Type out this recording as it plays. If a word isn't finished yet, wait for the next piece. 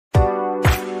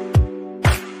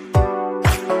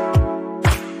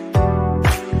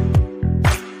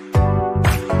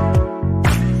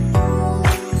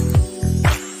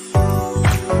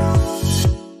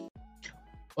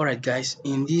Alright guys,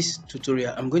 in this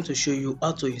tutorial I'm going to show you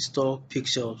how to install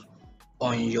Pixel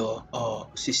on your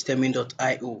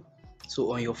systeming.io.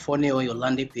 So on your funnel or your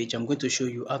landing page, I'm going to show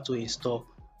you how to install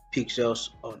pixels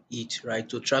on it, right,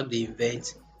 to track the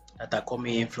events that are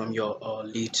coming in from your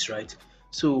leads, right.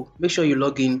 So make sure you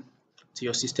log in to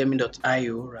your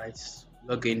systeming.io, right,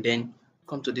 log in, then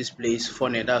come to this place,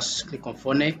 funnel, that's click on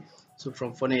funnel. So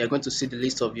from funnel you're going to see the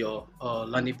list of your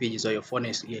landing pages or your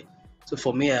funnels here. So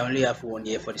for me, I only have one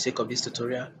here for the sake of this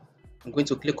tutorial. I'm going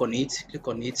to click on it,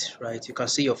 right. You can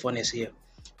see your funnels here.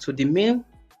 So the main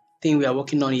thing we are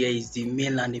working on here is the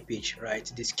main landing page, right,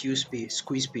 the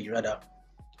squeeze page rather.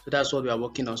 So that's what we are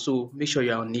working on. So make sure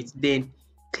you're on it, then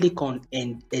click on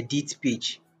edit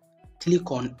page.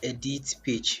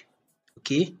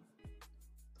 Okay.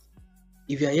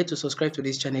 If you are yet to subscribe to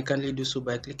this channel, kindly do so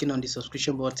by clicking on the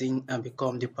subscription button and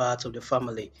become the part of the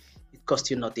family. It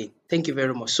costs you nothing. Thank you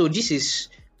very much. So this is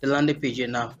the landing page here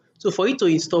now. So for you to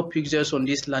install pixels on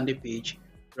this landing page,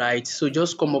 right, so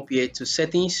just come up here to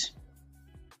settings,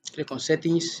 click on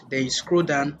settings, then you scroll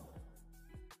down.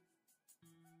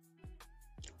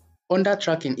 Under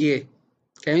tracking here,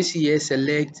 can you see here,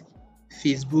 select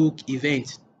Facebook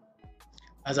event.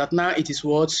 As at now it is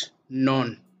what?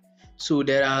 None. So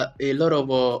there are a lot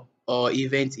of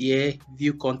events here,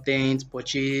 view content,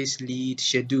 purchase, lead,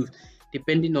 schedule,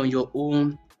 depending on your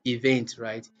own event,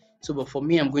 right. So but for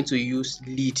me, I'm going to use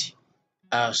lead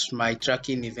as my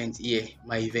tracking event here,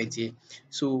 my event here.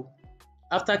 So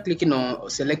after clicking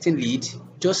on selecting lead,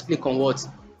 just click on what?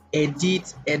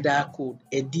 Edit header code.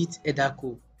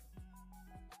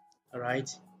 All right,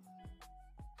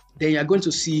 then you're going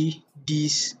to see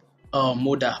this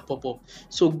modal pop up.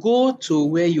 So go to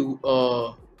where you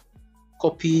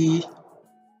copy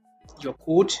your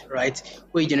code, right,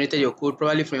 where you generated your code,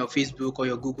 probably from your Facebook or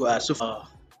your Google Ads.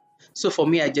 So for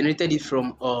me, I generated it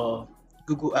from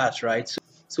Google Ads, right.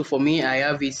 So for me, I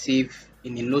have it saved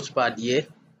in the notepad here.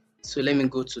 So let me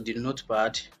go to the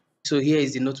notepad. So here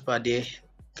is the notepad there.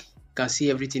 You can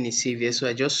see everything is saved here. So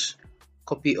I just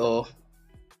copy all,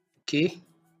 okay,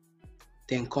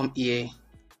 then come here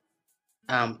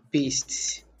and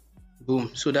paste, boom.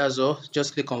 So that's all.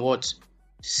 Just click on what?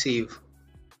 Save.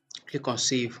 Click on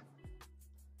save.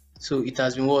 So it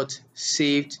has been what?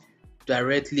 Saved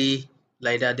directly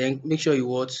like that. Then make sure you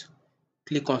what?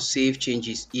 Click on save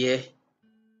changes here.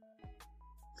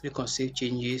 Click on save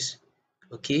changes.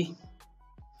 Okay.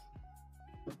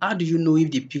 How do you know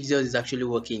if the pixel is actually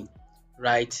working,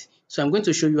 right? So I'm going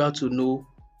to show you how to know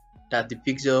that the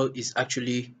pixel is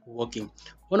actually working.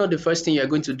 One of the first thing you're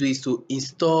going to do is to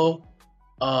install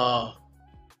a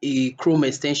Chrome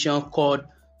extension called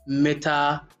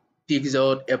Meta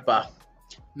Pixel Helper.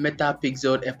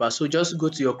 So just go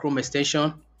to your Chrome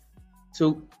extension.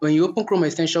 So when you open Chrome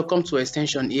extension, come to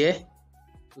extension here.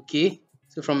 Okay,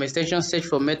 so from extension, search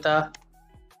for Meta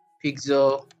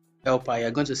Pixel Helper.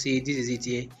 You're going to see this is it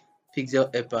here,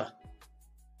 Pixel Helper.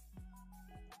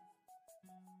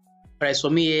 Alright,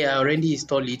 so me here, I already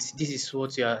installed it. This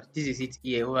is it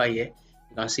here, over here.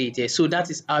 You can see it here. So that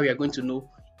is how we are going to know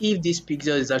if this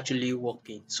pixel is actually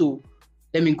working. So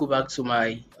let me go back to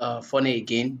my funnel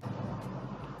again.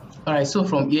 Alright, so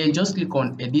from here, just click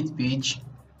on edit page.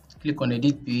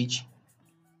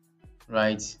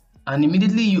 Right, and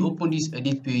immediately you open this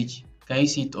edit page. Can you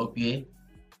see it up here?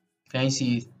 Can you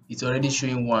see it? It's already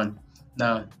showing one.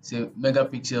 Now, so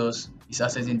megapixels is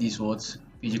accessing this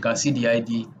page. You can see the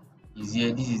ID is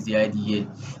here. This is the ID here.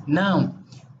 Now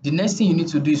the next thing you need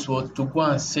to do is to go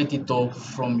and set it up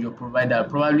from your provider.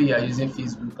 Probably you are using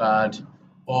Facebook ad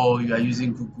or you are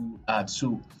using Google ad.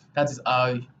 So that is how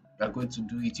you are going to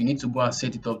do it. You need to go and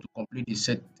set it up to complete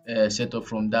the setup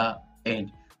from that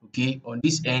end. Okay, on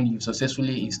this end you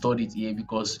successfully installed it here,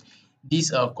 because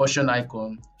this caution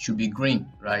icon should be green,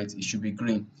 right? It should be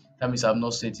green. That means I've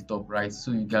not set it up, right?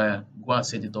 So you can go and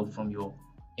set it up from your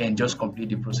and just complete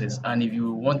the process. And if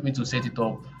you want me to set it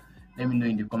up, let me know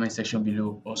in the comment section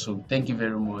below also. Thank you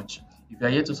very much. If you are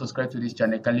yet to subscribe to this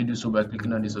channel, kindly do so by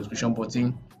clicking on the subscription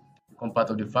button. Become part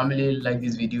of the family. Like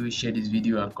this video, share this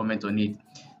video, and comment on it.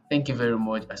 Thank you very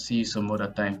much. I'll see you some other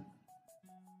time.